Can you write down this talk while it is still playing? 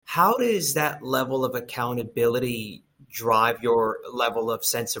How does that level of accountability drive your level of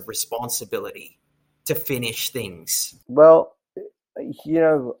sense of responsibility to finish things? Well,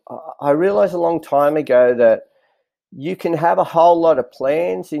 I realized a long time ago that you can have a whole lot of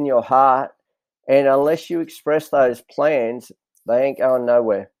plans in your heart, and unless you express those plans, they ain't going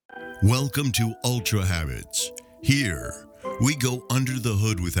nowhere. Welcome to Ultra Habits. Here, we go under the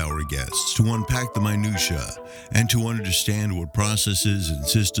hood with our guests to unpack the minutiae and to understand what processes and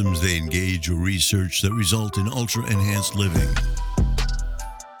systems they engage or research that result in ultra-enhanced living.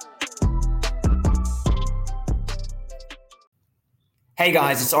 Hey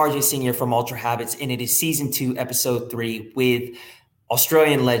guys, it's RJ Senior from Ultra Habits, and it is season 2, episode 3 with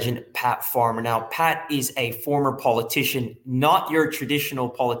Australian legend Pat Farmer. Now, Pat is a former politician, not your traditional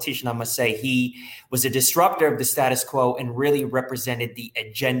politician, I must say. He was a disruptor of the status quo and really represented the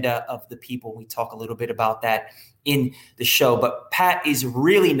agenda of the people. We talk a little bit about that in the show. But Pat is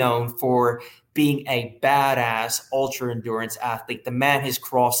really known for being a badass ultra endurance athlete. The man has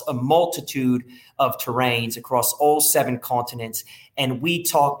crossed a multitude of terrains across all 7 continents. And we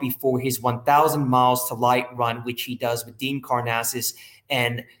talked before his 1,000 miles to light run, which he does with Dean Karnazes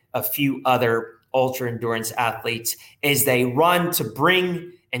and a few other ultra endurance athletes, as they run to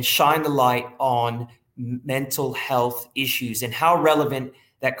bring and shine the light on mental health issues and how relevant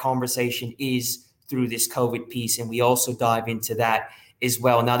that conversation is through this COVID piece. And we also dive into that as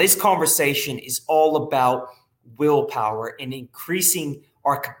well. Now, this conversation is all about willpower and increasing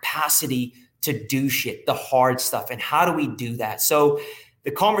our capacity to do shit, the hard stuff. And how do we do that? So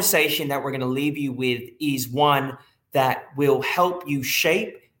the conversation that we're going to leave you with is one that will help you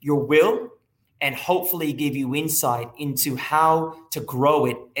shape your will and hopefully give you insight into how to grow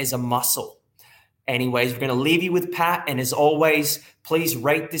it as a muscle. Anyways, we're going to leave you with Pat. And as always, please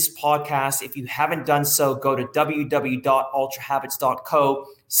rate this podcast. If you haven't done so, go to www.ultrahabits.co,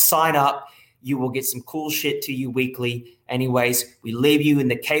 sign up. You will get some cool shit to you weekly. Anyways, we leave you in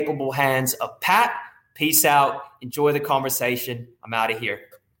the capable hands of Pat. Peace out. Enjoy the conversation. I'm out of here.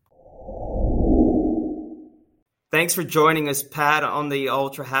 Thanks for joining us, Pat, on the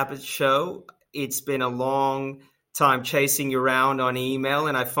Ultra Habits Show. It's been a long time chasing you around on email,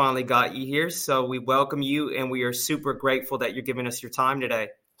 and I finally got you here. So we welcome you, and we are super grateful that you're giving us your time today.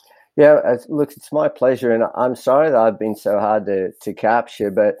 Yeah, look, it's my pleasure, and I'm sorry that I've been so hard to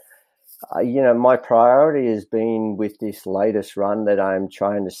capture, but my priority has been with this latest run that I'm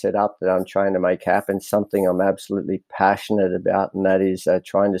trying to set up, that I'm trying to make happen, something I'm absolutely passionate about, and that is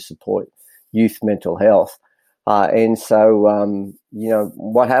trying to support youth mental health. And so,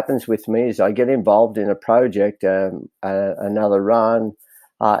 what happens with me is I get involved in a project, another run,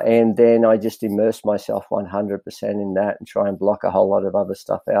 and then I just immerse myself 100% in that and try and block a whole lot of other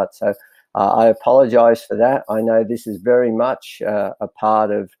stuff out. So I apologize for that. I know this is very much a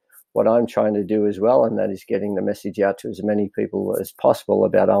part of what I'm trying to do as well, and that is getting the message out to as many people as possible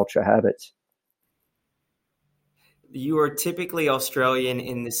about ultra habits. You are typically Australian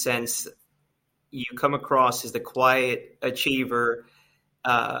in the sense you come across as the quiet achiever.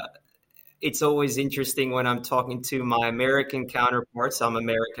 It's always interesting when I'm talking to my American counterparts. I'm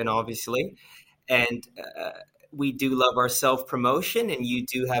American, obviously, and we do love our self-promotion, and you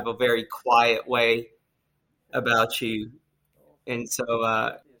do have a very quiet way about you. And so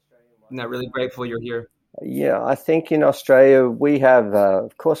I'm not really grateful you're here. Yeah, I think in Australia we have,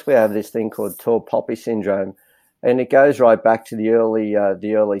 of course, we have this thing called tall poppy syndrome, and it goes right back to the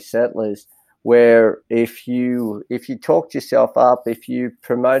early settlers, where if you talked yourself up, if you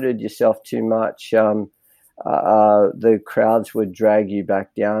promoted yourself too much, the crowds would drag you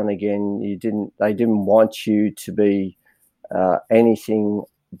back down again. They didn't want you to be anything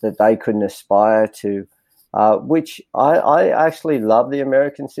that they couldn't aspire to. Which I actually love the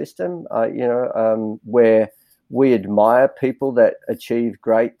American system, where we admire people that achieve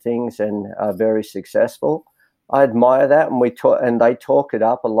great things and are very successful. I admire that, and they talk it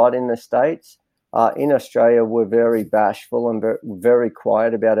up a lot in the States. In Australia, we're very bashful and very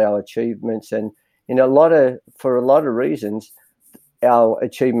quiet about our achievements, and for a lot of reasons, our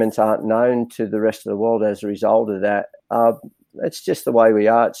achievements aren't known to the rest of the world as a result of that. It's just the way we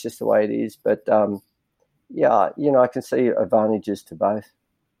are. It's just the way it is. But I can see advantages to both.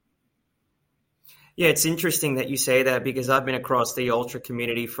 Yeah, it's interesting that you say that, because I've been across the ultra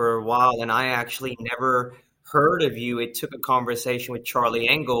community for a while, and I actually never heard of you. It took a conversation with Charlie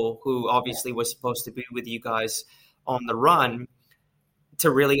Engel, who obviously was supposed to be with you guys on the run, to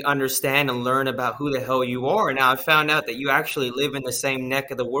really understand and learn about who the hell you are. And now I found out that you actually live in the same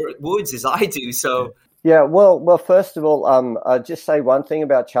neck of the woods as I do. So yeah, well, first of all, I'll just say one thing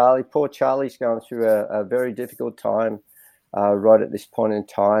about Charlie. Poor Charlie's going through a very difficult time. right at this point in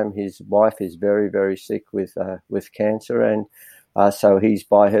time. His wife is very, very sick with cancer, and so he's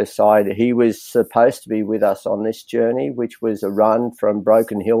by her side. He was supposed to be with us on this journey, which was a run from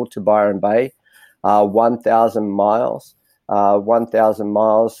Broken Hill to Byron Bay, 1,000 miles, 1,000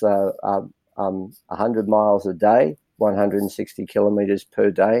 miles, 100 miles a day, 160 kilometres per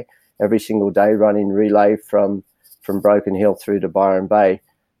day, every single day running relay from Broken Hill through to Byron Bay.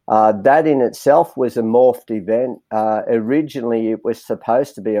 That in itself was a morphed event. Originally, it was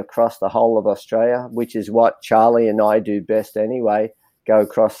supposed to be across the whole of Australia, which is what Charlie and I do best anyway, go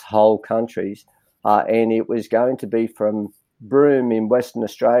across whole countries. And it was going to be from Broome in Western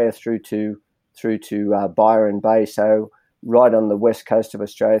Australia through to Byron Bay, so right on the west coast of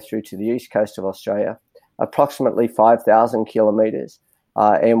Australia through to the east coast of Australia, approximately 5,000 kilometres.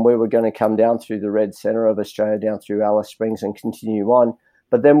 And we were going to come down through the red centre of Australia, down through Alice Springs and continue on.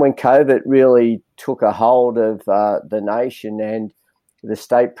 But then when COVID really took a hold of the nation and the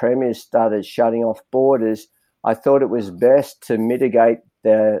state premiers started shutting off borders, I thought it was best to mitigate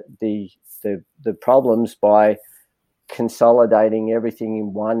the problems by consolidating everything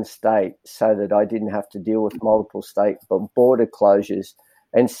in one state so that I didn't have to deal with multiple state border closures.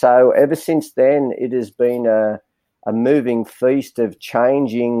 And so ever since then, it has been a moving feast of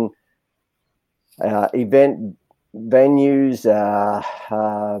changing event venues,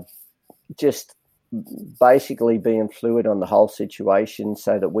 just basically being fluid on the whole situation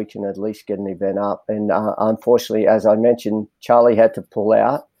so that we can at least get an event up. And unfortunately, as I mentioned, Charlie had to pull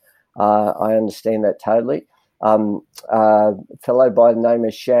out. I understand that totally. A fellow by the name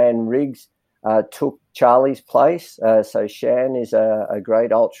of Shan Riggs took Charlie's place. So Shan is a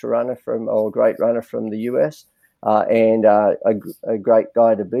great ultra runner great runner from the US, and a great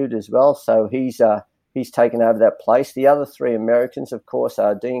guy to boot as well. So he's taken over that place. The other three Americans, of course,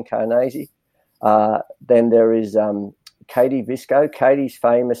 are Dean Carnesi. Then there is Katie Visco. Katie's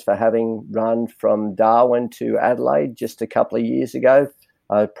famous for having run from Darwin to Adelaide just a couple of years ago,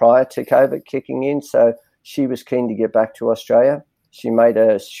 prior to COVID kicking in. So she was keen to get back to Australia. She made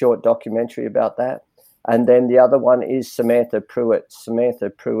a short documentary about that. And then the other one is Samantha Pruitt. Samantha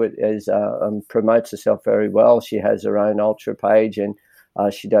Pruitt promotes herself very well. She has her own ultra page, and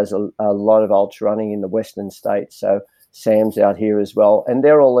she does a lot of ultra running in the Western states. So Sam's out here as well. And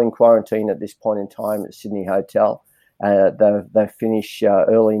they're all in quarantine at this point in time at Sydney Hotel. They finish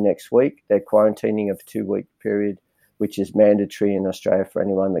early next week. They're quarantining of a 2-week period, which is mandatory in Australia for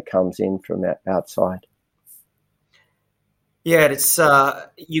anyone that comes in from outside. Yeah, it's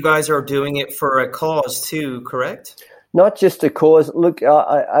you guys are doing it for a cause too, correct? Not just a cause. Look,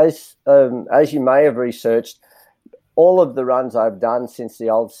 as you may have researched, all of the runs I've done since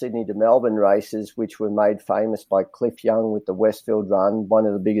the old Sydney to Melbourne races, which were made famous by Cliff Young with the Westfield Run, one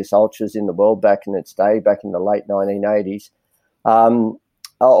of the biggest ultras in the world back in its day, back in the late 1980s.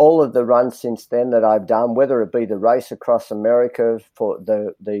 All of the runs since then that I've done, whether it be the race across America for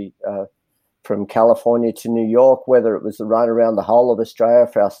the from California to New York, whether it was the run around the whole of Australia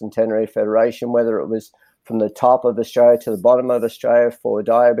for our Centenary Federation, whether it was from the top of Australia to the bottom of Australia for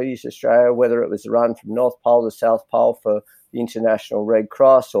Diabetes Australia, whether it was the run from North Pole to South Pole for the International Red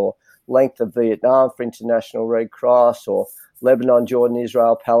Cross, or length of Vietnam for International Red Cross, or Lebanon, Jordan,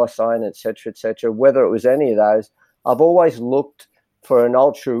 Israel, Palestine, etc., whether it was any of those, I've always looked for an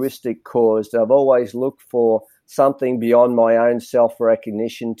altruistic cause. I've always looked for something beyond my own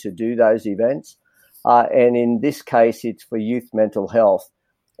self-recognition to do those events. And in this case, it's for youth mental health.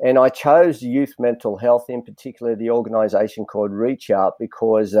 And I chose youth mental health, in particular the organisation called Reach Out,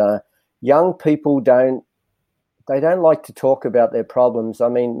 because young people don't like to talk about their problems. I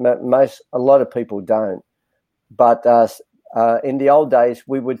mean, a lot of people don't. But in the old days,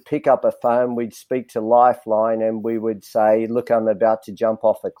 we would pick up a phone, we'd speak to Lifeline, and we would say, look, I'm about to jump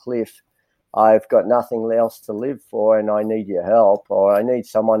off a cliff. I've got nothing else to live for and I need your help, or I need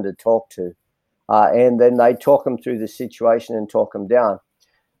someone to talk to. And then they talk them through the situation and talk them down.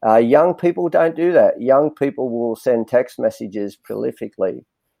 Young people don't do that. Young people will send text messages prolifically.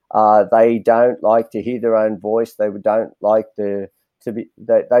 They don't like to hear their own voice. They don't like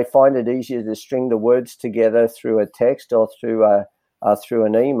they find it easier to string the words together through a text or through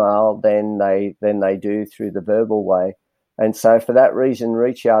an email than they do through the verbal way. And so for that reason,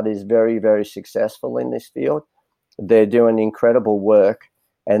 Reach Out is very, very successful in this field. They're doing incredible work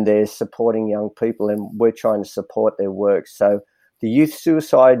and they're supporting young people, and we're trying to support their work. So the youth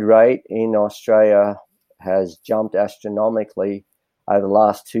suicide rate in Australia has jumped astronomically over the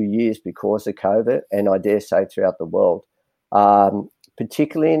last 2 years because of COVID, and I dare say throughout the world.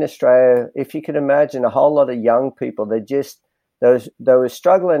 Particularly in Australia, if you can imagine a whole lot of young people, they're just they were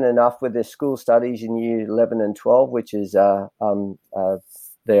struggling enough with their school studies in year 11 and 12, which is their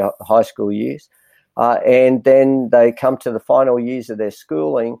high school years. And then they come to the final years of their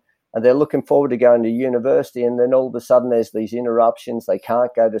schooling, and they're looking forward to going to university. And then all of a sudden there's these interruptions. They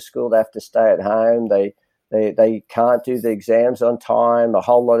can't go to school. They have to stay at home. They can't do the exams on time. A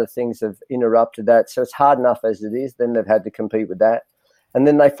whole lot of things have interrupted that. So it's hard enough as it is. Then they've had to compete with that. And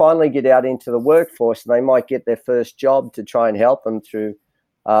then they finally get out into the workforce, and they might get their first job to try and help them through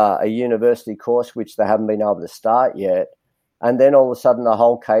a university course, which they haven't been able to start yet. And then all of a sudden the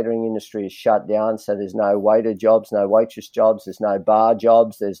whole catering industry is shut down. So there's no waiter jobs, no waitress jobs, there's no bar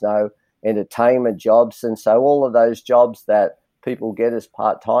jobs, there's no entertainment jobs. And so all of those jobs that people get as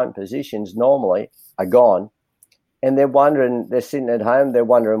part-time positions normally are gone. And they're wondering, they're sitting at home, they're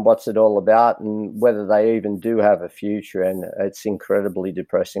wondering what's it all about and whether they even do have a future. And it's incredibly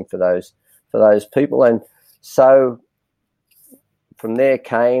depressing for those people. And so from there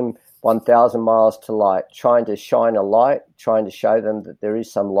came 1,000 miles to light, trying to shine a light, trying to show them that there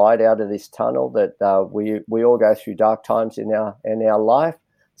is some light out of this tunnel, that we all go through dark times in our life.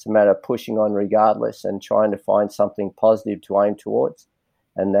 It's a matter of pushing on regardless and trying to find something positive to aim towards.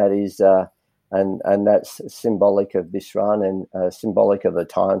 And that is and that's symbolic of this run and symbolic of the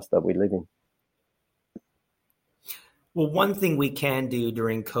times that we live in. Well, one thing we can do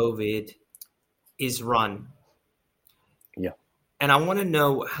during COVID is run. Yeah. And I want to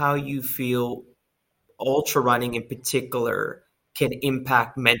know how you feel ultra running in particular can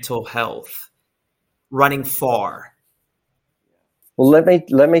impact mental health, running far. Well, let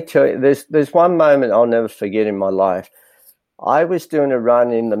me tell you, there's one moment I'll never forget in my life. I was doing a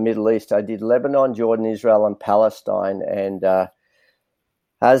run in the Middle East. I did Lebanon, Jordan, Israel, and Palestine. And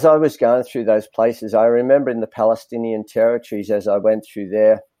as I was going through those places, I remember in the Palestinian territories, as I went through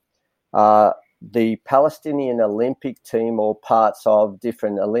there, the Palestinian Olympic team, or parts of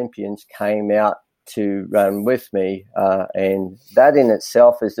different Olympians, came out to run with me. And that in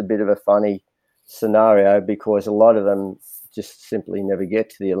itself is a bit of a funny scenario because a lot of them just simply never get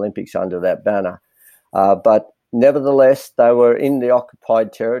to the Olympics under that banner. But nevertheless, they were in the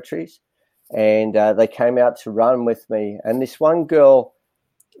occupied territories, and they came out to run with me. And this one girl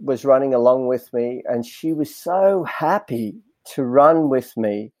was running along with me, and she was so happy to run with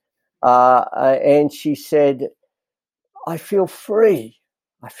me. And she said, I feel free.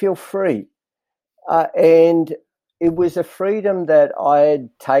 I feel free. And it was a freedom that I had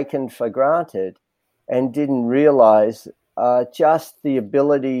taken for granted and didn't realize. Just the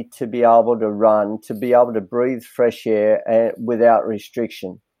ability to be able to run, to be able to breathe fresh air without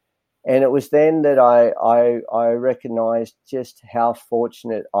restriction. And it was then that I recognized just how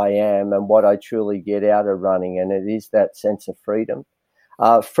fortunate I am and what I truly get out of running. And it is that sense of freedom.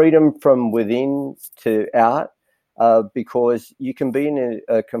 Freedom from within to out, because you can be in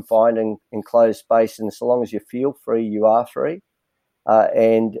a confined and enclosed space, and so long as you feel free, you are free.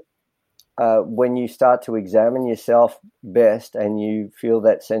 And when you start to examine yourself best and you feel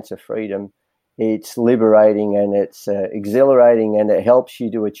that sense of freedom, it's liberating and it's exhilarating, and it helps you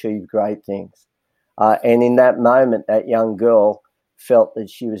to achieve great things. And in that moment, that young girl felt that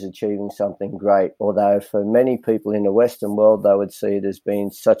she was achieving something great, although for many people in the Western world, they would see it as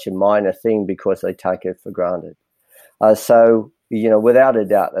being such a minor thing because they take it for granted. So, without a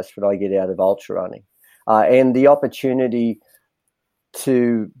doubt, that's what I get out of ultra running. And the opportunity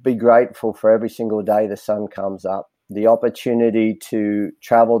to be grateful for every single day the sun comes up, the opportunity to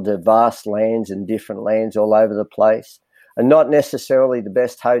travel to vast lands and different lands all over the place, and not necessarily the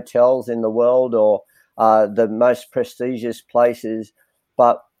best hotels in the world or the most prestigious places,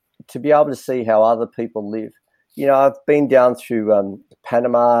 but to be able to see how other people live. I've been down through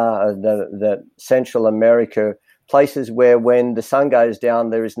Panama, the Central America, places where when the sun goes down,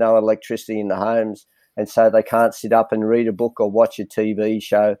 there is no electricity in the homes. And so they can't sit up and read a book or watch a TV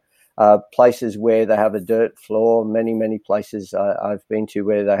show. Places where they have a dirt floor, many places I've been to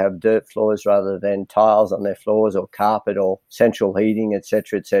where they have dirt floors rather than tiles on their floors or carpet or central heating,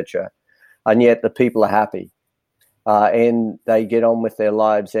 etc., etc. And yet the people are happy and they get on with their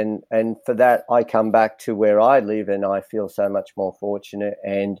lives. And for that, I come back to where I live and I feel so much more fortunate.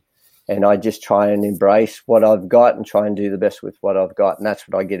 And I just try and embrace what I've got and try and do the best with what I've got. And that's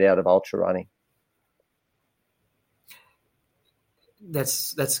what I get out of ultra running.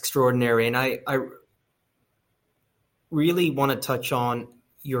 That's extraordinary. And I really want to touch on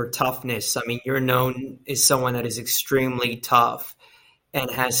your toughness. I mean, you're known as someone that is extremely tough and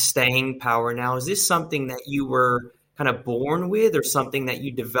has staying power. Now, is this something that you were kind of born with or something that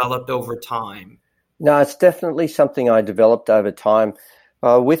you developed over time? No, it's definitely something I developed over time.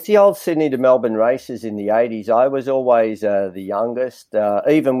 With the old Sydney to Melbourne races in the 80s, I was always the youngest,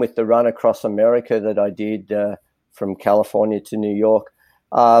 even with the run across America that I did from California to New York.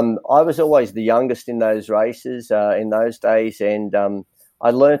 I was always the youngest in those races in those days, and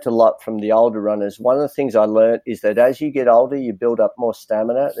I learnt a lot from the older runners. One of the things I learnt is that as you get older, you build up more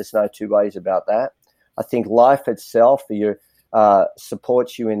stamina. There's no two ways about that. I think life itself,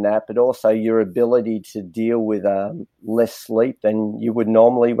 supports you in that, but also your ability to deal with less sleep than you would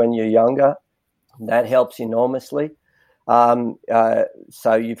normally when you're younger. That helps enormously.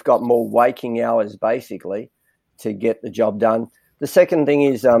 So you've got more waking hours basically to get the job done. The second thing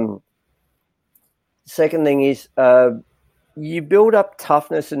is you build up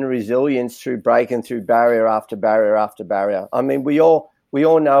toughness and resilience through breaking through barrier after barrier after barrier. I mean, we all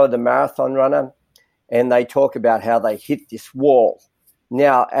know the marathon runner, and they talk about how they hit this wall.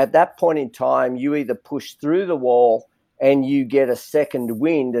 Now, at that point in time, you either push through the wall and you get a second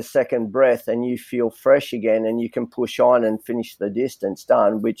wind, a second breath, and you feel fresh again, and you can push on and finish the distance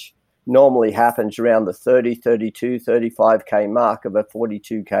done, which normally happens around the 30, 32, 35K mark of a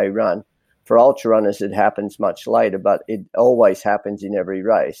 42K run. For ultra runners, it happens much later, but it always happens in every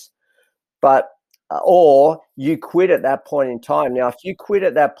race. Or you quit at that point in time. Now, if you quit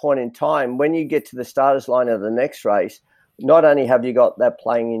at that point in time, when you get to the starter's line of the next race, not only have you got that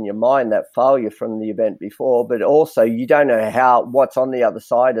playing in your mind, that failure from the event before, but also you don't know what's on the other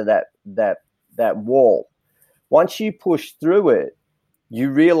side of that wall. Once you push through it,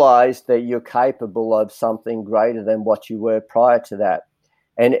 you realize that you're capable of something greater than what you were prior to that.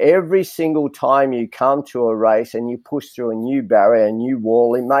 And every single time you come to a race and you push through a new barrier, a new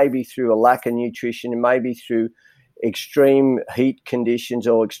wall, it may be through a lack of nutrition, it may be through extreme heat conditions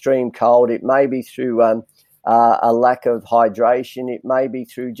or extreme cold, it may be through a lack of hydration, it may be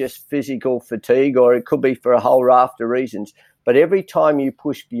through just physical fatigue, or it could be for a whole raft of reasons. But every time you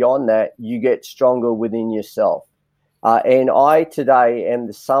push beyond that, you get stronger within yourself. And I today am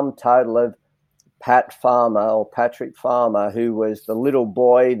the sum total of Patrick Farmer, who was the little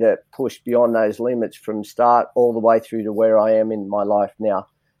boy that pushed beyond those limits from start all the way through to where I am in my life now.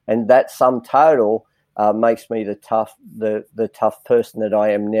 And that sum total makes me the tough person that I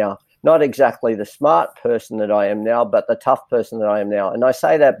am now. Not exactly the smart person that I am now, but the tough person that I am now. And I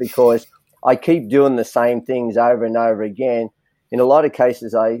say that because I keep doing the same things over and over again. In a lot of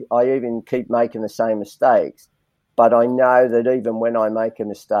cases, I even keep making the same mistakes. But I know that even when I make a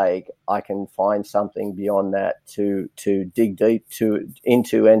mistake, I can find something beyond that to dig deep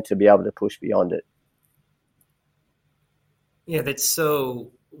into and to be able to push beyond it. Yeah, that's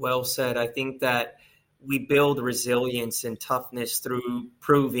so well said. I think that we build resilience and toughness through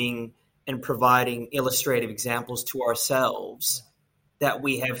proving and providing illustrative examples to ourselves that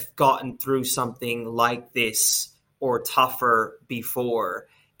we have gotten through something like this or tougher before.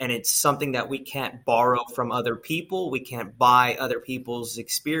 And it's something that we can't borrow from other people. We can't buy other people's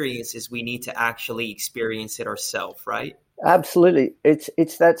experiences. We need to actually experience it ourselves, right? Absolutely.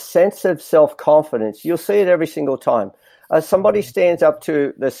 It's that sense of self-confidence. You'll see it every single time. Somebody stands up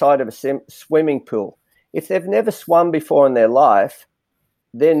to the side of a swimming pool. If they've never swum before in their life,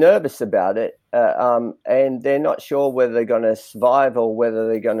 they're nervous about it, and they're not sure whether they're going to survive or whether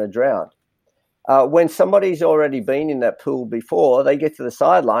they're going to drown. When somebody's already been in that pool before, they get to the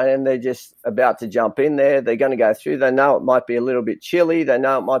sideline and they're just about to jump in there. They're going to go through. They know it might be a little bit chilly. They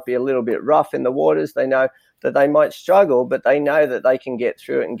know it might be a little bit rough in the waters. They know that they might struggle, but they know that they can get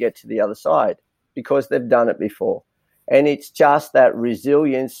through it and get to the other side because they've done it before. And it's just that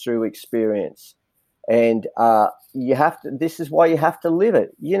resilience through experience. And this is why you have to live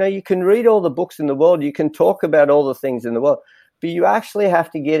it. You know, you can read all the books in the world. You can talk about all the things in the world. But you actually have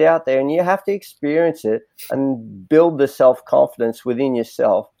to get out there and you have to experience it and build the self-confidence within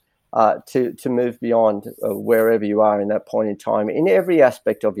yourself to move beyond wherever you are in that point in time, in every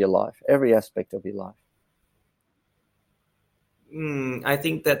aspect of your life, I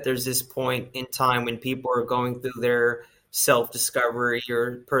think that there's this point in time when people are going through their self-discovery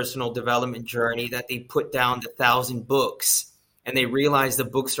or personal development journey that they put down 1,000 books and they realize the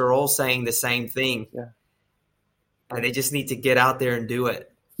books are all saying the same thing. Yeah. And they just need to get out there and do it.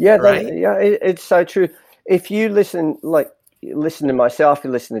 Yeah, right? It's so true. If you listen to myself, you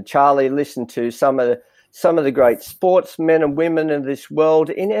listen to Charlie, listen to some of the great sportsmen and women in this world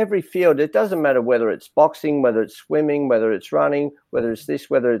in every field. It doesn't matter whether it's boxing, whether it's swimming, whether it's running, whether it's this,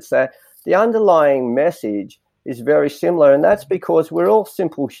 whether it's that. The underlying message is very similar, and that's because we're all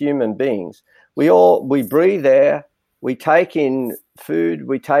simple human beings. We breathe air, we take in food,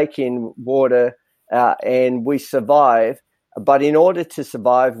 we take in water, and we survive. But in order to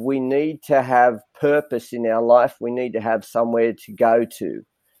survive, we need to have purpose in our life. We need to have somewhere to go to.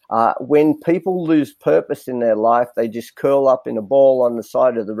 When people lose purpose in their life, they just curl up in a ball on the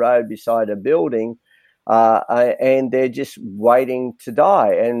side of the road beside a building, and they're just waiting to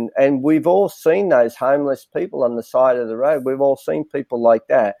die. And we've all seen those homeless people on the side of the road. We've all seen people like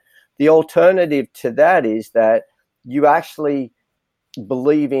that. The alternative to that is that you actually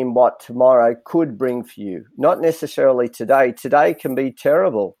believe in what tomorrow could bring for you. Not necessarily today. Today can be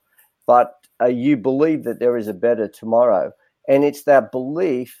terrible, but you believe that there is a better tomorrow. And it's that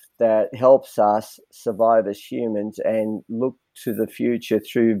belief that helps us survive as humans and look to the future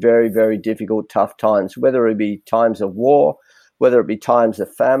through very, very difficult, tough times, whether it be times of war, whether it be times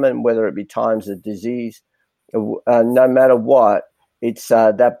of famine, whether it be times of disease, no matter what. It's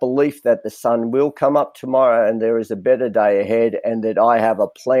that belief that the sun will come up tomorrow and there is a better day ahead, and that I have a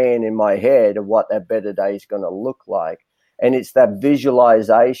plan in my head of what that better day is going to look like. And it's that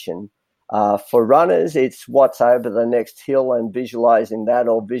visualization. For runners, it's what's over the next hill and visualizing that,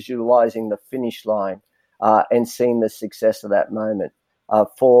 or visualizing the finish line and seeing the success of that moment.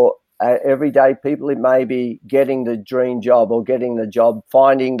 For everyday people, it may be getting the dream job, or getting the job,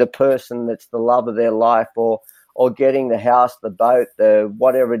 finding the person that's the love of their life, or getting the house, the boat, the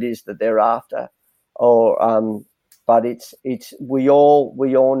whatever it is that they're after. But it's we all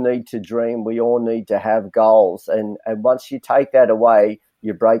need to dream. We all need to have goals, and once you take that away,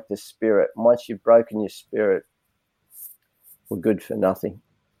 you break the spirit. And once you've broken your spirit, we're good for nothing.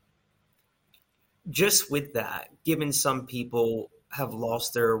 Just with that, given some people have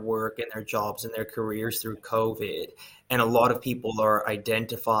lost their work and their jobs and their careers through COVID, and a lot of people are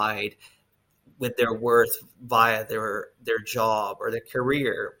identified with their worth via their job or their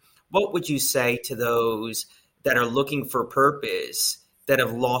career, what would you say to those that are looking for purpose, that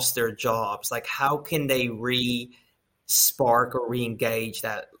have lost their jobs? Like, how can they spark or re-engage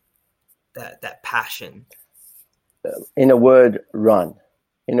that passion? In a word, run.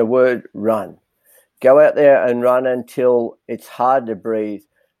 In a word, run. Go out there and run until it's hard to breathe,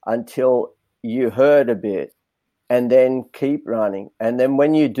 until you hurt a bit, and then keep running. And then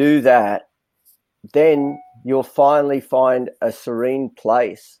when you do that, then you'll finally find a serene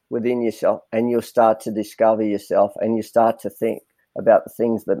place within yourself, and you'll start to discover yourself, and you start to think about the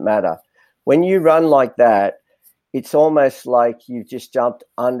things that matter. When you run like that, it's almost like you've just jumped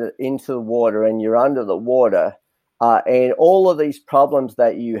into the water, and you're under the water, and all of these problems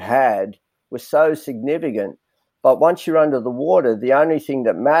that you had were so significant. But once you're under the water, the only thing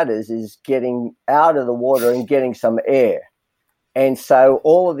that matters is getting out of the water and getting some air. And so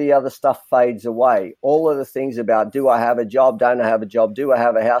all of the other stuff fades away. All of the things about, do I have a job? Don't I have a job? Do I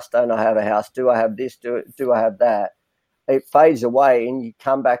have a house? Don't I have a house? Do I have this? Do I have that? It fades away, and you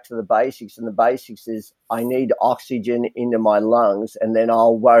come back to the basics. And the basics is, I need oxygen into my lungs, and then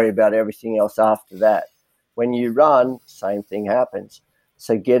I'll worry about everything else after that. When you run, same thing happens.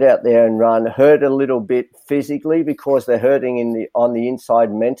 So get out there and run. Hurt a little bit physically, because they're hurting on the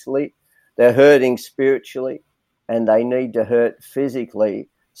inside mentally. They're hurting spiritually. And they need to hurt physically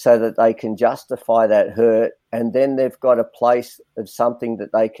so that they can justify that hurt. And then they've got a place of something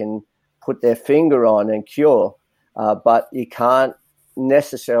that they can put their finger on and cure. But you can't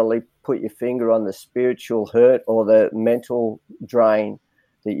necessarily put your finger on the spiritual hurt or the mental drain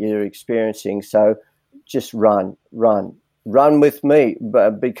that you're experiencing. So just run with me,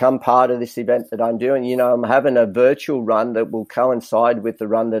 become part of this event that I'm doing. You know, I'm having a virtual run that will coincide with the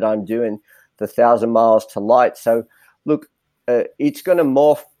run that I'm doing, the 1,000 miles to light. So look, it's going to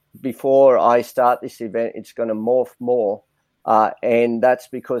morph before I start this event. It's going to morph more. And that's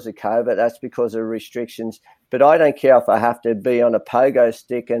because of COVID. That's because of restrictions. But I don't care if I have to be on a pogo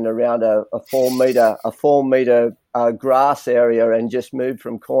stick and around a 4 meter grass area and just move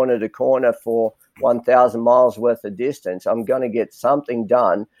from corner to corner for 1,000 miles worth of distance. I'm going to get something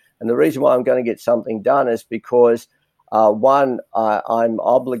done. And the reason why I'm going to get something done is because I'm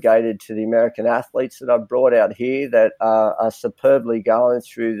obligated to the American athletes that I've brought out here that are superbly going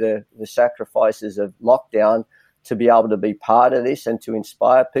through the sacrifices of lockdown to be able to be part of this and to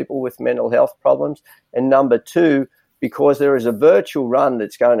inspire people with mental health problems. And number two, because there is a virtual run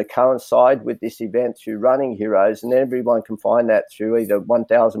that's going to coincide with this event through Running Heroes, and everyone can find that through either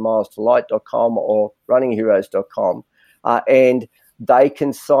 1000milestolight.com or runningheroes.com. And they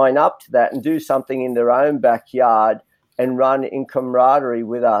can sign up to that and do something in their own backyard and run in camaraderie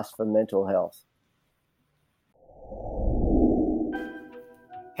with us for mental health.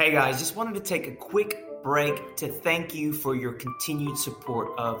 Hey guys, just wanted to take a quick break to thank you for your continued support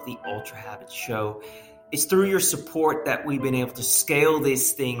of the Ultra Habits Show. It's through your support that we've been able to scale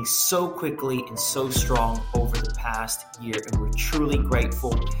this thing so quickly and so strong over the past year. And we're truly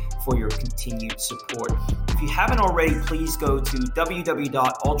grateful for your continued support. If you haven't already, please go to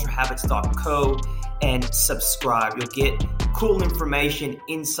www.ultrahabits.co and subscribe. You'll get cool information,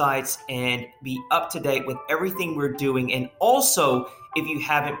 insights, and be up to date with everything we're doing. And also, if you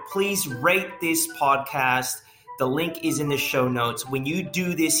haven't, please rate this podcast. The link is in the show notes. When you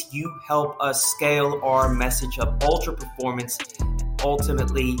do this, you help us scale our message of ultra performance, and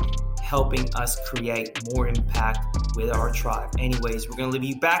ultimately helping us create more impact with our tribe. Anyways, we're going to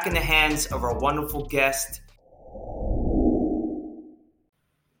leave you back in the hands of our wonderful guest.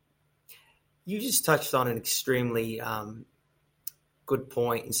 You just touched on an extremely good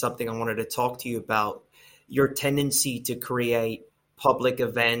point and something I wanted to talk to you about. Your tendency to create public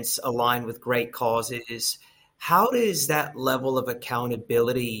events aligned with great causes. How does that level of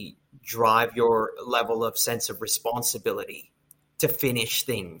accountability drive your level of sense of responsibility to finish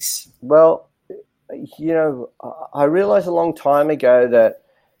things? Well, I realized a long time ago that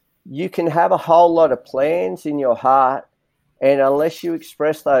you can have a whole lot of plans in your heart, and unless you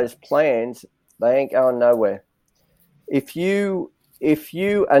express those plans, they ain't going nowhere. If you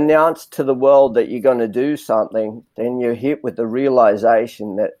announce to the world that you're going to do something, then you're hit with the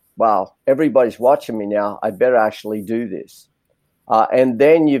realization that, wow, everybody's watching me now. I better actually do this. And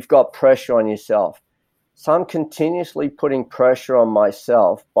then you've got pressure on yourself. So I'm continuously putting pressure on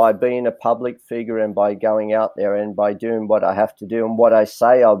myself by being a public figure and by going out there and by doing what I have to do and what I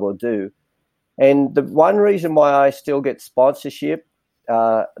say I will do. And the one reason why I still get sponsorship,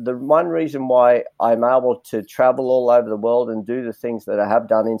 the one reason why I'm able to travel all over the world and do the things that I have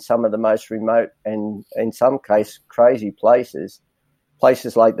done in some of the most remote and in some cases crazy places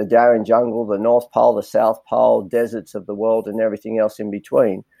like the Darien Jungle, the North Pole, the South Pole, deserts of the world and everything else in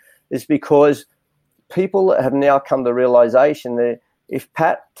between, is because people have now come to the realization that if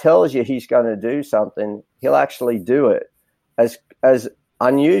Pat tells you he's going to do something, he'll actually do it. As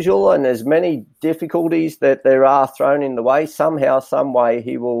unusual and as many difficulties that there are thrown in the way, somehow, some way,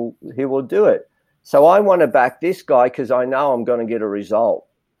 he will do it. So I want to back this guy because I know I'm going to get a result.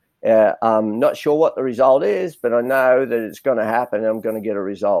 I'm not sure what the result is, but I know that it's going to happen and I'm going to get a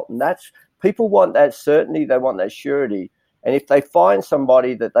result. And that's, people want that certainty, they want that surety. And if they find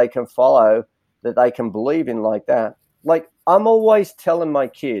somebody that they can follow, that they can believe in like that, like I'm always telling my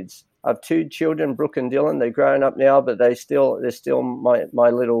kids, I have two children, Brooke and Dylan. They're grown up now, but they're still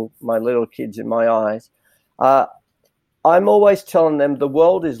my little kids in my eyes. I'm always telling them the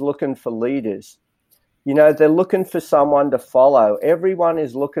world is looking for leaders. They're looking for someone to follow. Everyone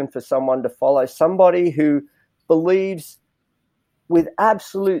is looking for someone to follow, somebody who believes with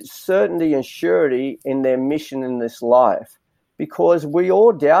absolute certainty and surety in their mission in this life. Because we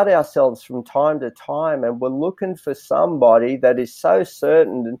all doubt ourselves from time to time, and we're looking for somebody that is so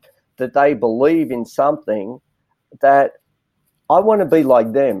certain that they believe in something that I want to be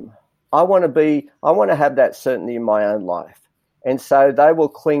like them. I want to have that certainty in my own life. And so they will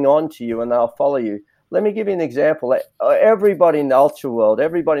cling on to you and they'll follow you. Let me give you an example. Everybody in the ultra world,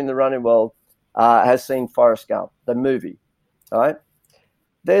 everybody in the running world has seen Forrest Gump, the movie, right?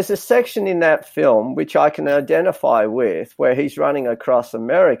 There's a section in that film which I can identify with where he's running across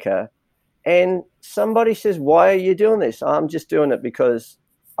America and somebody says, why are you doing this? I'm just doing it because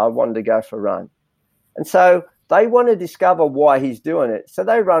I wanted to go for a run. And so they want to discover why he's doing it. So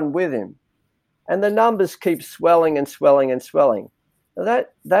they run with him. And the numbers keep swelling and swelling and swelling.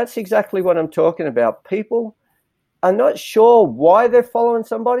 That's exactly what I'm talking about. People are not sure why they're following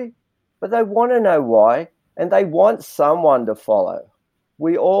somebody, but they want to know why, and they want someone to follow.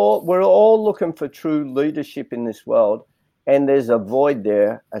 We're all looking for true leadership in this world, and there's a void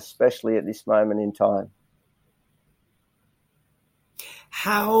there, especially at this moment in time.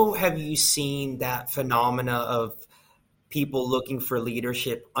 How have you seen that phenomena of people looking for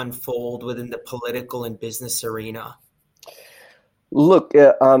leadership unfold within the political and business arena? Look,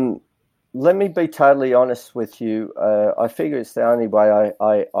 let me be totally honest with you. I figure it's the only way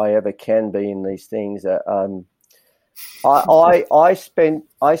I ever can be in these things. I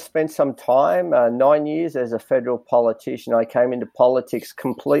spent some time, 9 years as a federal politician. I came into politics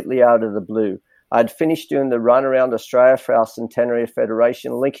completely out of the blue. I'd finished doing the run around Australia for our Centenary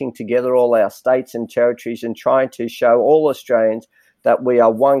Federation, linking together all our states and territories and trying to show all Australians that we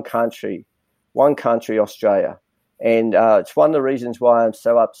are one country, Australia. And it's one of the reasons why I'm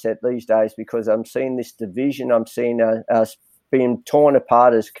so upset these days, because I'm seeing this division. I'm seeing us being torn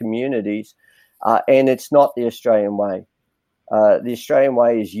apart as communities, and it's not the Australian way. The Australian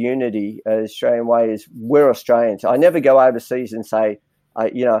way is unity. The Australian way is we're Australians. I never go overseas and say,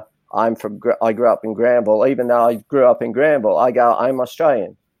 I grew up in Granville. Even though I grew up in Granville, I go, I'm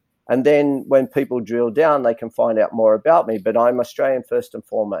Australian. And then when people drill down, they can find out more about me. But I'm Australian first and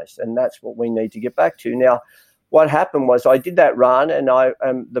foremost, and that's what we need to get back to. Now, what happened was I did that run, and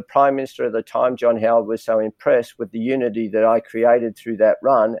the Prime Minister at the time, John Howard, was so impressed with the unity that I created through that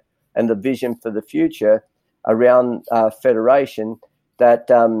run and the vision for the future around federation that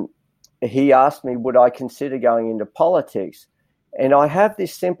he asked me, would I consider going into politics? And I have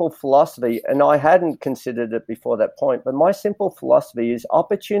this simple philosophy, and I hadn't considered it before that point, but my simple philosophy is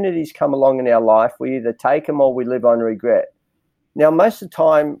opportunities come along in our life. We either take them or we live on regret. Now, most of the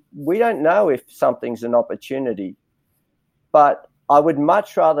time, we don't know if something's an opportunity, but I would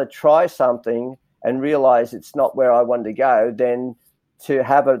much rather try something and realize it's not where I wanted to go than to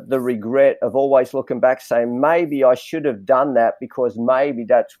have the regret of always looking back saying, maybe I should have done that because maybe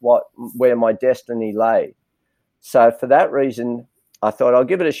that's where my destiny lay. So for that reason, I thought I'll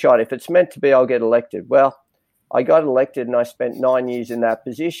give it a shot. If it's meant to be, I'll get elected. Well, I got elected and I spent 9 years in that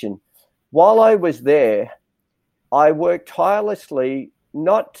position. While I was there, I worked tirelessly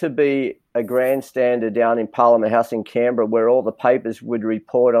not to be a grandstander down in Parliament House in Canberra where all the papers would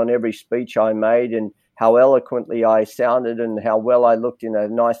report on every speech I made and how eloquently I sounded and how well I looked in a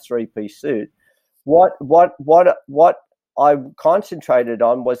nice three-piece suit. What I concentrated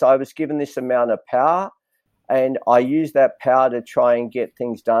on was I was given this amount of power, and I used that power to try and get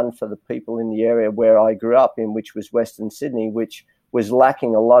things done for the people in the area where I grew up in, which was Western Sydney, which was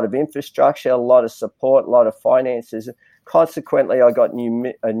lacking a lot of infrastructure, a lot of support, a lot of finances. Consequently, I got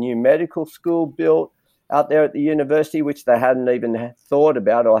a new medical school built out there at the university, which they hadn't even thought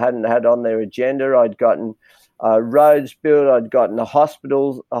about or hadn't had on their agenda. I'd gotten roads built. I'd gotten a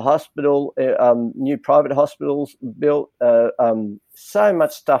hospital, new private hospitals built. So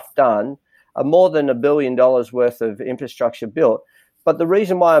much stuff done. More than $1 billion worth of infrastructure built. But the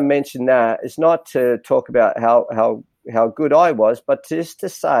reason why I mention that is not to talk about how good I was, but just to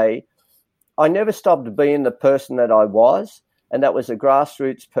say I never stopped being the person that I was, and that was a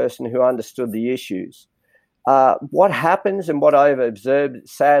grassroots person who understood the issues. What happens and what I've observed,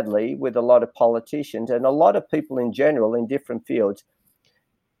 sadly, with a lot of politicians and a lot of people in general in different fields,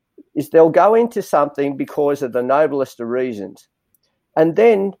 is they'll go into something because of the noblest of reasons. And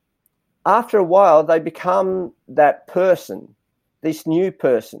then after a while, they become that person, this new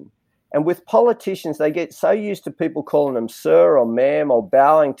person. And with politicians, they get so used to people calling them sir or ma'am or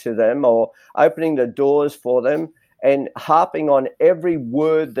bowing to them or opening the doors for them and harping on every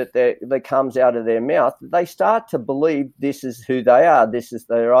word that comes out of their mouth, they start to believe this is who they are, this is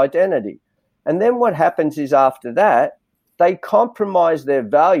their identity. And then what happens is after that, they compromise their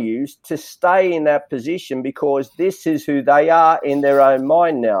values to stay in that position because this is who they are in their own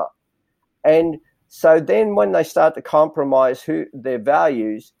mind now. And so then when they start to compromise their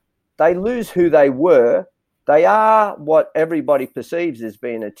values, they lose who they were. They are what everybody perceives as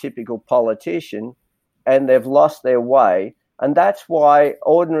being a typical politician, and they've lost their way. And that's why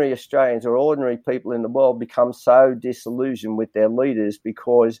ordinary Australians or ordinary people in the world become so disillusioned with their leaders,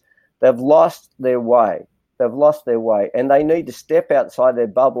 because they've lost their way. They've lost their way, and they need to step outside their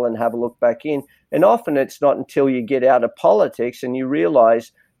bubble and have a look back in. And often it's not until you get out of politics and you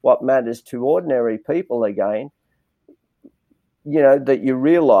realize what matters to ordinary people again, that you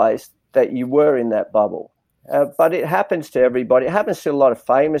realize that you were in that bubble. But it happens to everybody. It happens to a lot of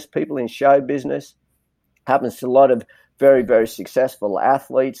famous people in show business. It happens to a lot of very, very successful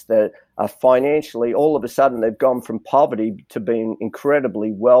athletes that are financially, all of a sudden, they've gone from poverty to being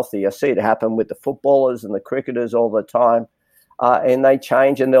incredibly wealthy. I see it happen with the footballers and the cricketers all the time. And they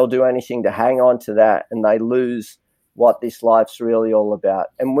change and they'll do anything to hang on to that, and they lose what this life's really all about.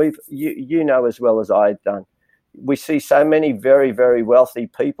 And you know as well as I've done, we see so many very, very wealthy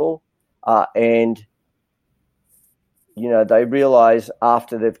people and they realize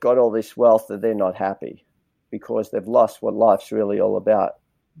after they've got all this wealth that they're not happy because they've lost what life's really all about.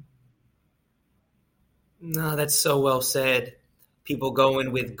 No, that's so well said. People go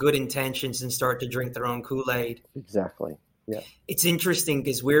in with good intentions and start to drink their own Kool-Aid. Exactly. Yeah. It's interesting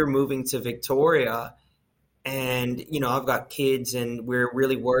because we're moving to Victoria. And, I've got kids and we're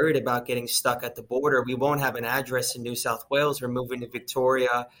really worried about getting stuck at the border. We won't have an address in New South Wales. We're moving to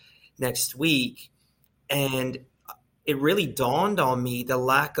Victoria next week. And it really dawned on me the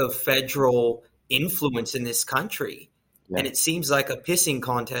lack of federal influence in this country. Yeah. And it seems like a pissing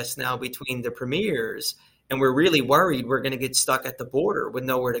contest now between the premiers. And we're really worried we're going to get stuck at the border with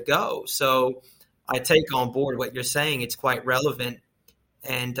nowhere to go. So I take on board what you're saying. It's quite relevant.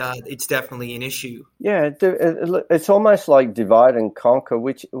 And it's definitely an issue. Yeah, it's almost like divide and conquer,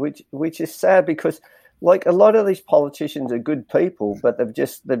 which is sad because like a lot of these politicians are good people, but they've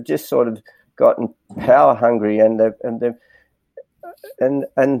just sort of gotten power hungry, and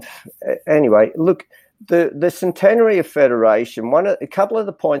anyway, look, the centenary of federation. A couple of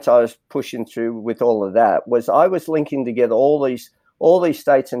the points I was pushing through with all of that was I was linking together all these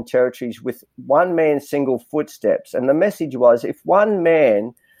states and territories with one man's single footsteps, and the message was, if one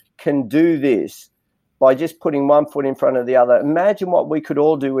man can do this by just putting one foot in front of the other, imagine what we could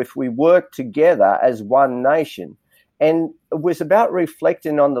all do if we worked together as one nation. And it was about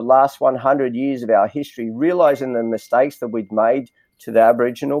reflecting on the last 100 years of our history, realizing the mistakes that we'd made to the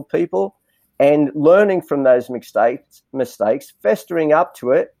Aboriginal people, and learning from those mistakes, festering up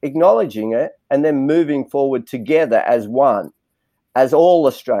to it, acknowledging it, and then moving forward together as one, as all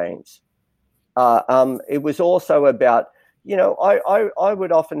Australians. It was also about, I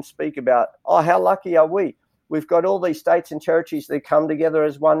would often speak about, how lucky are we? We've got all these states and territories that come together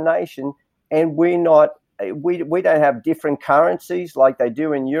as one nation, and we don't have different currencies like they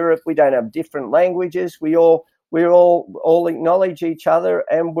do in Europe. We don't have different languages. We all acknowledge each other,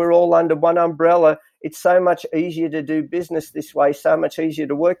 and we're all under one umbrella. It's so much easier to do business this way, so much easier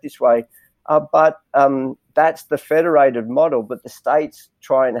to work this way. But that's the federated model, but the states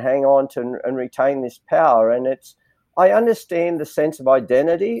try and hang on to and retain this power. And I understand the sense of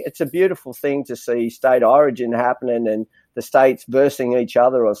identity. It's a beautiful thing to see state origin happening and the states versing each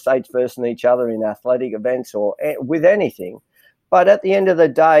other, or states versing each other in athletic events or with anything. But at the end of the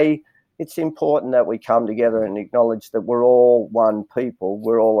day, it's important that we come together and acknowledge that we're all one people,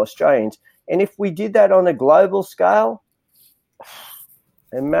 we're all Australians. And if we did that on a global scale,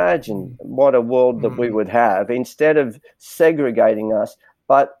 imagine what a world that we would have, instead of segregating us,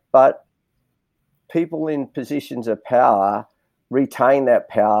 but people in positions of power retain that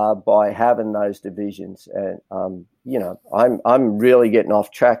power by having those divisions. And I'm really getting off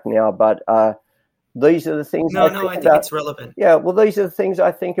track now, but these are the things I think it's relevant. Yeah, well, these are the things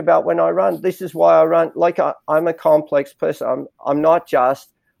I think about when I run. This is why I run. Like, I'm a complex person. I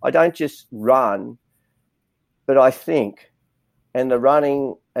don't just run, but I think. And the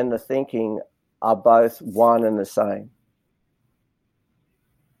running and the thinking are both one and the same.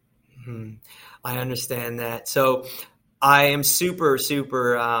 Mm-hmm. I understand that. So I am super,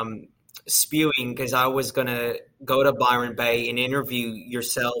 super spewing, because I was going to go to Byron Bay and interview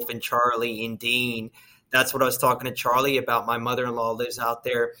yourself and Charlie and Dean. That's what I was talking to Charlie about. My mother-in-law lives out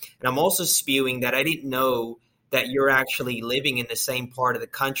there. And I'm also spewing that I didn't know that you're actually living in the same part of the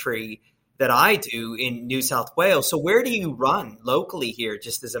country that I do in New South Wales. So where do you run locally here,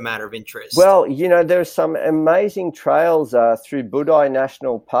 just as a matter of interest? Well, there's some amazing trails through Budai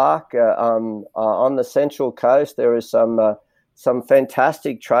National Park on the Central Coast. There is some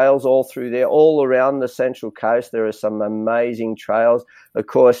fantastic trails all through there, all around the Central Coast. There are some amazing trails. Of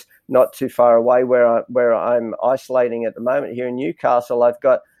course, not too far away where I'm isolating at the moment here in Newcastle, I've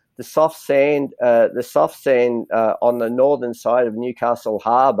got the soft sand on the northern side of Newcastle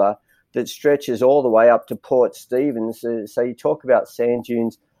Harbour that stretches all the way up to Port Stephens. So you talk about sand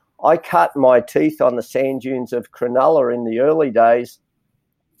dunes. I cut my teeth on the sand dunes of Cronulla in the early days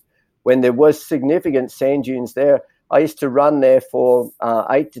when there was significant sand dunes there. I used to run there for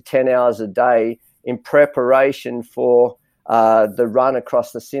 8 to 10 hours a day in preparation for the run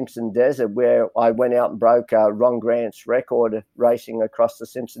across the Simpson Desert, where I went out and broke Ron Grant's record racing across the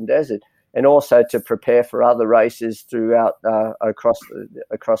Simpson Desert, and also to prepare for other races throughout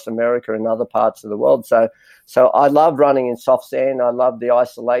across America and other parts of the world. So I love running in soft sand. I love the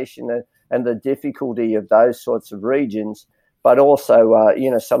isolation and the difficulty of those sorts of regions, but also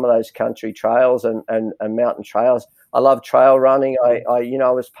some of those country trails and mountain trails. I love trail running. I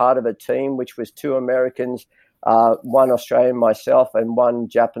was part of a team which was 2 Americans, one Australian, myself, and one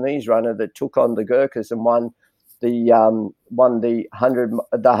Japanese runner that took on the Gurkhas and won the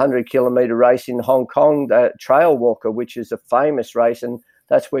 100-kilometer race in Hong Kong, the Trail Walker, which is a famous race, and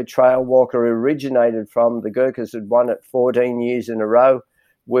that's where Trail Walker originated from. The Gurkhas had won it 14 years in a row.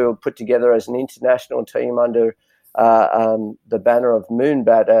 We were put together as an international team under the banner of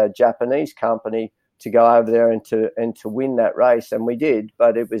Moonbat, a Japanese company, to go over there and to win that race, and we did.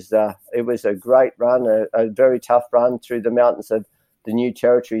 But it was a great run, a very tough run through the mountains of the new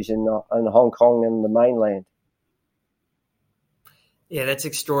territories in Hong Kong and the mainland. Yeah, that's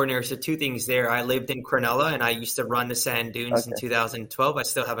extraordinary. So 2 things there. I lived in Cronulla, and I used to run the sand dunes in 2012. I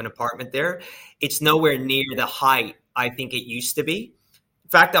still have an apartment there. It's nowhere near the height I think it used to be. In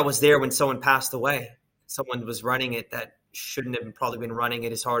fact, I was there when someone passed away. Someone was running it that shouldn't have probably been running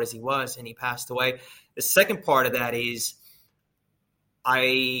it as hard as he was, and he passed away. The second part of that is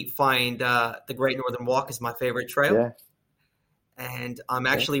I find the Great Northern Walk is my favorite trail. Yeah. and I'm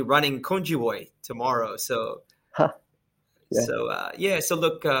actually running Konjiwoi tomorrow. So, Huh. Yeah. So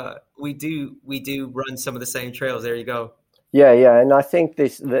look, we do run some of the same trails. There you go. Yeah, and I think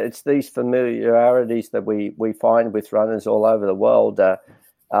it's these familiarities that we find with runners all over the world.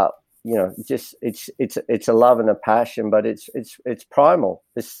 Just it's a love and a passion, but it's primal.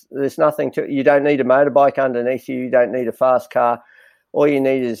 There's nothing to. You don't need a motorbike underneath you. You don't need a fast car. All you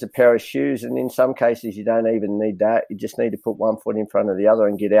need is a pair of shoes, and in some cases you don't even need that. You just need to put one foot in front of the other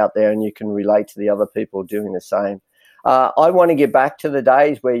and get out there, and you can relate to the other people doing the same. I want to get back to the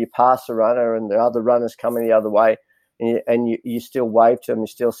days where you pass a runner and the other runners coming the other way, and you still wave to them, you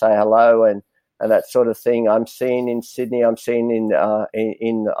still say hello, and that sort of thing. I'm seeing in Sydney, I'm seeing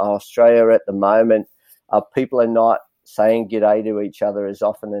in Australia at the moment, people are not saying g'day to each other as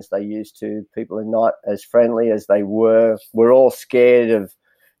often as they used to. People are not as friendly as they were. We're all scared of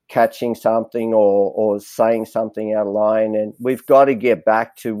catching something or saying something out of line, and we've got to get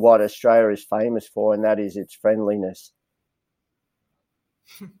back to what Australia is famous for, and that is its friendliness.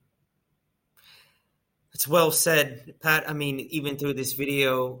 It's well said, Pat. I mean, even through this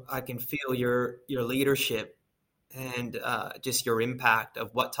video, I can feel your leadership and just your impact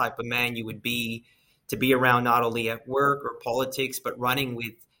of what type of man you would be to be around, not only at work or politics, but running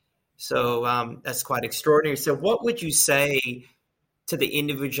with. So that's quite extraordinary. So what would you say to the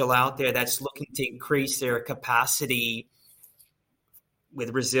individual out there that's looking to increase their capacity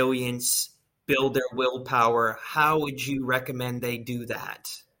with resilience, build their willpower? How would you recommend they do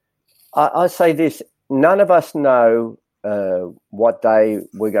that? I say this. None of us know what day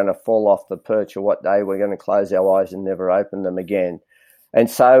we're going to fall off the perch or what day we're going to close our eyes and never open them again. And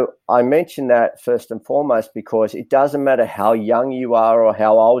so I mention that first and foremost because it doesn't matter how young you are or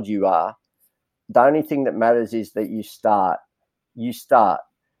how old you are. The only thing that matters is that you start. You start.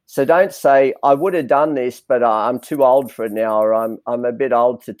 So don't say, I would have done this, but I'm too old for it now, or I'm a bit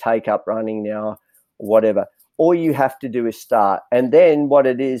old to take up running now, or whatever. All you have to do is start. And then what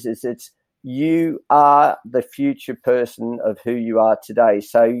it is you are the future person of who you are today.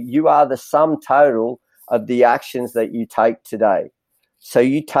 So you are the sum total of the actions that you take today. So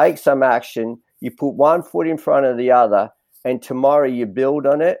you take some action, you put one foot in front of the other, and tomorrow you build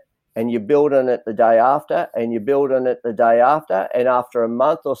on it, and you build on it the day after, and you build on it the day after. And after a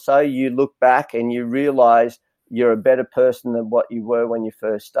month or so, you look back and you realize you're a better person than what you were when you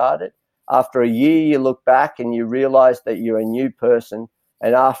first started. After a year, you look back and you realize that you're a new person.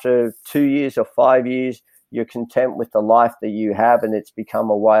 And after 2 years or 5 years, you're content with the life that you have, and it's become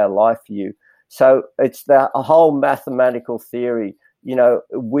a way of life for you. So it's a whole mathematical theory. You know,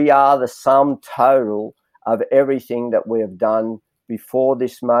 we are the sum total of everything that we have done before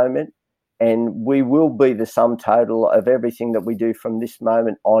this moment, and we will be the sum total of everything that we do from this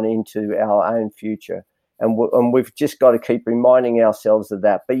moment on into our own future. And we've just got to keep reminding ourselves of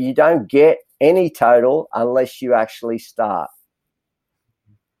that. But you don't get any total unless you actually start.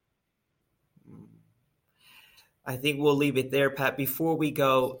 I think we'll leave it there, Pat. Before we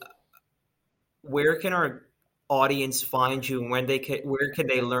go, where can our audience find you, and where can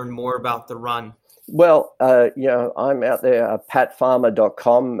they learn more about the run? Well, I'm out there,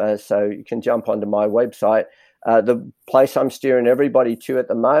 patfarmer.com, so you can jump onto my website. The place I'm steering everybody to at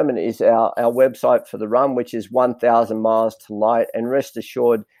the moment is our website for the run, which is 1,000 miles to light. And rest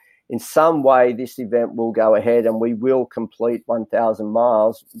assured, in some way, this event will go ahead and we will complete 1,000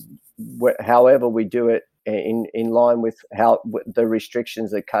 miles, however we do it, in line with the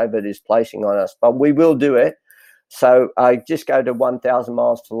restrictions that COVID is placing on us. But we will do it. So just go to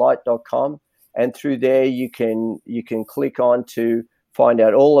 1000milestolight.com, and through there you can click on to find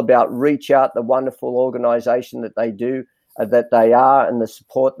out all about Reach Out, the wonderful organisation that they do, that they are, and the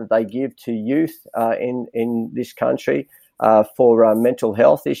support that they give to youth in this country for mental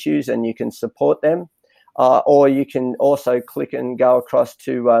health issues, and you can support them. Or you can also click and go across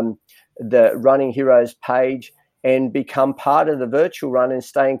to the Running Heroes page and become part of the virtual run and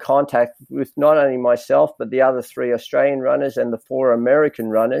stay in contact with not only myself, but the other 3 Australian runners and the 4 American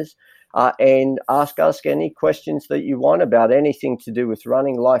runners, and ask us any questions that you want about anything to do with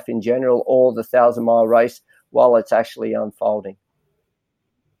running, life in general, or the 1,000-mile race while it's actually unfolding.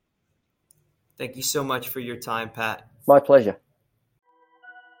 Thank you so much for your time, Pat. My pleasure.